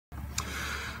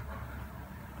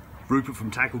Rupert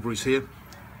from Tackleberries here.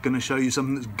 Going to show you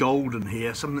something that's golden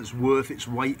here, something that's worth its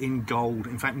weight in gold,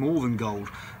 in fact more than gold.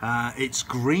 It's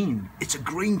green, it's a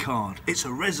green card, it's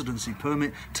a residency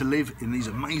permit to live in these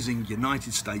amazing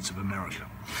United States of America.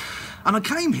 And I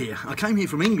came here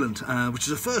from England, which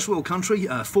is a first world country,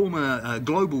 former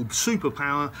global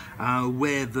superpower,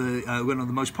 where one of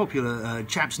the most popular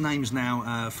chaps' names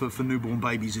now for newborn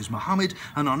babies is Mohammed.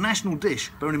 And our national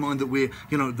dish, bearing in mind that we're,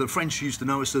 the French used to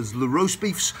know us as le roast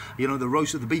beefs, the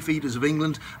roast of the beef eaters of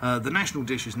England. The national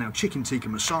dish is now chicken tikka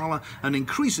masala, and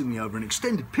increasingly over an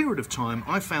extended period of time,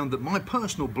 I found that my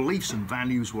personal beliefs and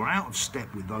values were out of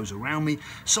step with those around me,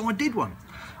 so I did one.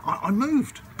 I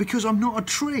moved, because I'm not a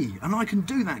tree and I can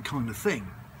do that kind of thing.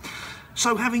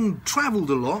 So having travelled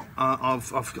a lot,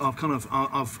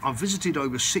 I've visited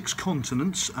over 6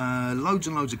 continents, loads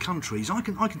and loads of countries. I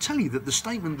can tell you that the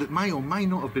statement that may or may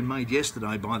not have been made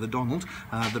yesterday by the Donald,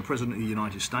 the President of the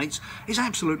United States, is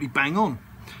absolutely bang on.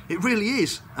 It really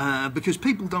is, because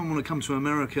people don't want to come to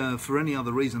America for any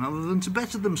other reason other than to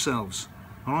better themselves.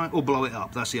 All right, or blow it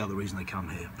up. That's the other reason they come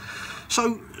here.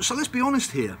 So let's be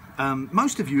honest here.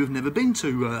 Most of you have never been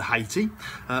to Haiti.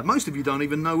 Most of you don't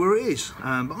even know where it is.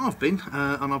 But I've been,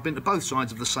 and I've been to both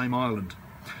sides of the same island.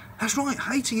 That's right,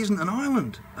 Haiti isn't an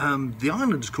island. The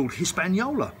island is called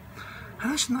Hispaniola.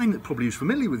 And that's a name that probably is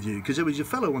familiar with you, because there was a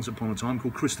fellow once upon a time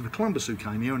called Christopher Columbus who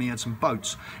came here and he had some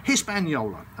boats.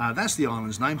 Hispaniola, that's the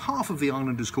island's name. Half of the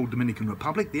island is called Dominican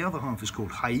Republic, the other half is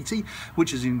called Haiti,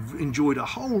 which has enjoyed a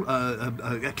whole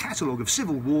a catalogue of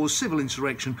civil wars, civil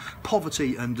insurrection,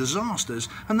 poverty and disasters,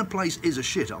 and the place is a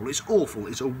shithole. It's awful,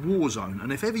 it's a war zone,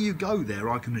 and if ever you go there,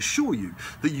 I can assure you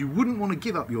that you wouldn't want to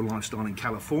give up your lifestyle in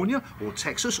California or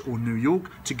Texas or New York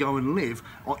to go and live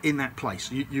in that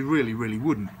place. You really, really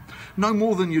wouldn't. No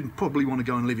more than you'd probably want to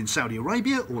go and live in Saudi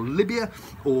Arabia or Libya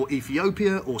or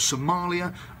Ethiopia or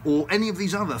Somalia or any of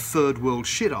these other third world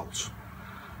shitholes.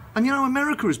 And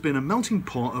America has been a melting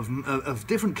pot of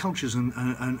different cultures and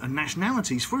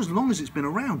nationalities for as long as it's been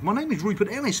around. My name is Rupert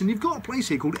Ellis, and you've got a place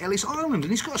here called Ellis Island,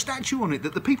 and it's got a statue on it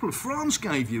that the people of France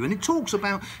gave you, and it talks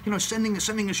about sending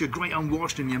us your great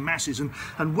unwashed and your masses and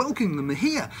welcoming them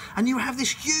here. And you have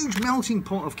this huge melting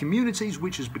pot of communities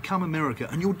which has become America,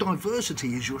 and your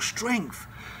diversity is your strength.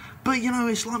 But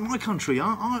it's like my country.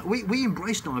 We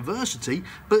embrace diversity,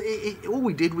 but all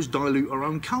we did was dilute our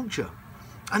own culture.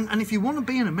 And if you want to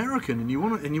be an American and you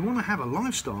want to have a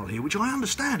lifestyle here, which I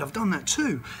understand, I've done that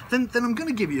too, then I'm going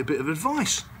to give you a bit of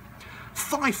advice.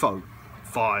 FIFO.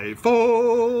 FIFO.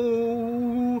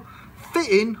 Fit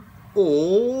in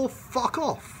or fuck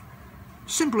off.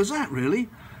 Simple as that, really.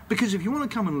 Because if you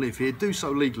want to come and live here, do so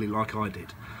legally like I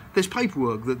did. There's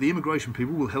paperwork that the immigration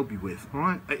people will help you with, all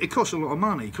right? It costs a lot of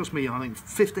money. It cost me, I think,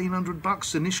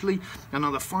 $1,500 initially,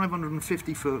 another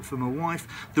 $550 for my wife.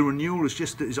 The renewal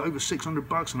is over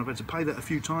 $600, and I've had to pay that a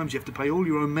few times. You have to pay all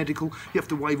your own medical. You have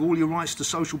to waive all your rights to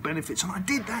social benefits, and I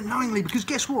did that knowingly because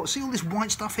guess what? See all this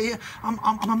white stuff here?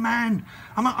 I'm a man,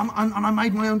 and I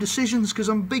made my own decisions because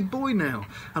I'm a big boy now.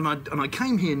 And I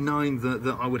came here knowing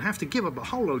that I would have to give up a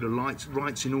whole load of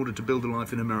rights in order to build a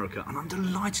life in America, and I'm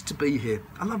delighted to be here.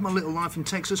 I love my little life in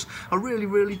Texas, I really,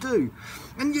 really do.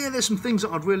 And yeah, there's some things that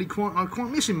I'd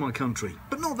quite miss in my country,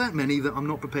 but not that many that I'm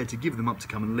not prepared to give them up to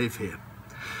come and live here.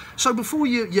 So before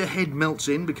your head melts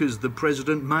in because the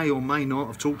president may or may not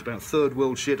have talked about third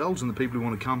world shitholes and the people who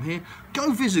want to come here,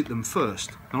 go visit them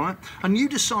first, all right? And you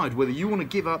decide whether you want to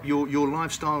give up your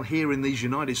lifestyle here in these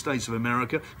United States of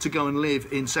America to go and live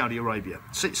in Saudi Arabia.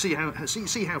 See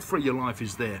how free your life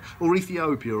is there, or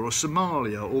Ethiopia, or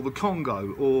Somalia, or the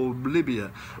Congo, or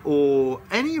Libya, or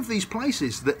any of these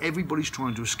places that everybody's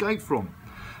trying to escape from.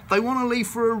 They want to leave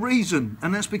for a reason,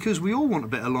 and that's because we all want a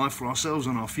better life for ourselves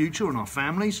and our future and our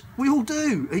families. We all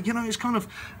do. It's kind of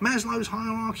Maslow's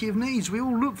hierarchy of needs. We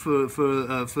all look for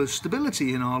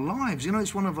stability in our lives.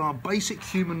 It's one of our basic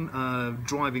human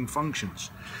driving functions.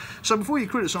 So before you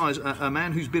criticise a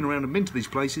man who's been around and been to these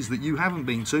places that you haven't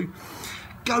been to,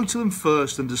 go to them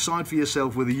first and decide for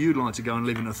yourself whether you'd like to go and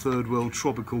live in a third world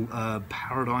tropical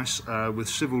paradise with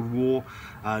civil war,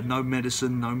 no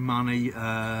medicine, no money,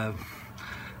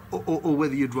 or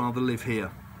whether you'd rather live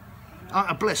here.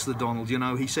 Bless the Donald,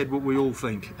 he said what we all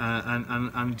think,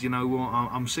 and you know what,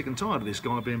 I'm sick and tired of this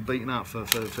guy being beaten up for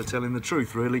telling the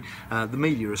truth, really. The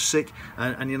media is sick,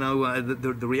 and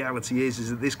the reality is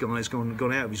that this guy has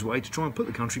gone out of his way to try and put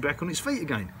the country back on its feet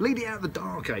again. Lead it out of the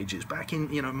dark ages, back in,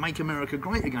 make America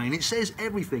great again. It says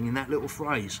everything in that little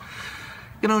phrase.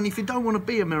 And if you don't want to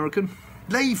be American,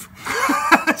 leave.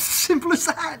 Simple as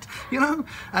that, you know.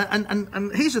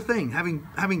 And here's the thing: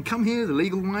 having come here the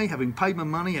legal way, having paid my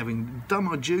money, having done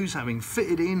my dues, having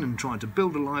fitted in and tried to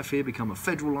build a life here, become a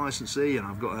federal licensee, and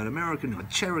I've got an American, a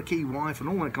Cherokee wife, and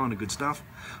all that kind of good stuff.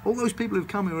 All those people who've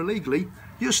come here illegally,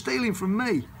 you're stealing from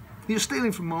me. You're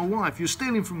stealing from my wife. You're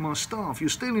stealing from my staff. You're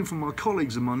stealing from my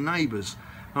colleagues and my neighbours.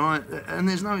 All right, and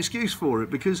there's no excuse for it,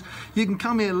 because you can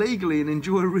come here legally and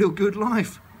enjoy a real good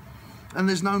life, and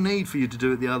there's no need for you to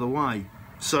do it the other way.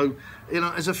 So, you know,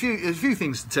 there's a few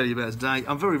things to tell you about today.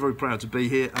 I'm very, very proud to be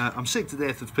here. I'm sick to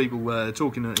death of people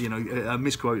talking, you know,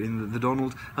 misquoting the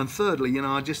Donald. And thirdly, you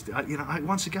know,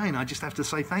 once again, I just have to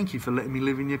say thank you for letting me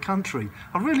live in your country.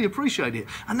 I really appreciate it.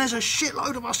 And there's a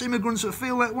shitload of us immigrants that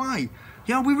feel that way.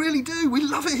 You know, we really do. We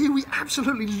love it here. We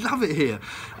absolutely love it here.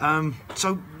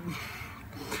 So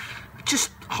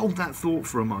just hold that thought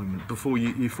for a moment before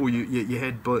your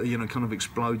head, you know, kind of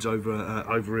explodes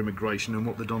over immigration and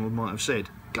what the Donald might have said.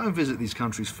 Go and visit these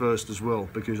countries first as well,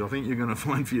 because I think you're going to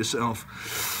find for yourself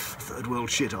third world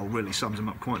shithole really sums them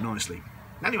up quite nicely.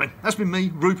 Anyway, that's been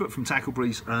me, Rupert from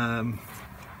Tackleberries.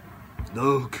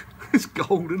 Look, it's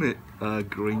gold, isn't it?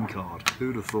 Green card.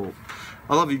 Who'd have thought?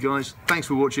 I love you guys. Thanks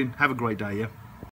for watching. Have a great day, yeah?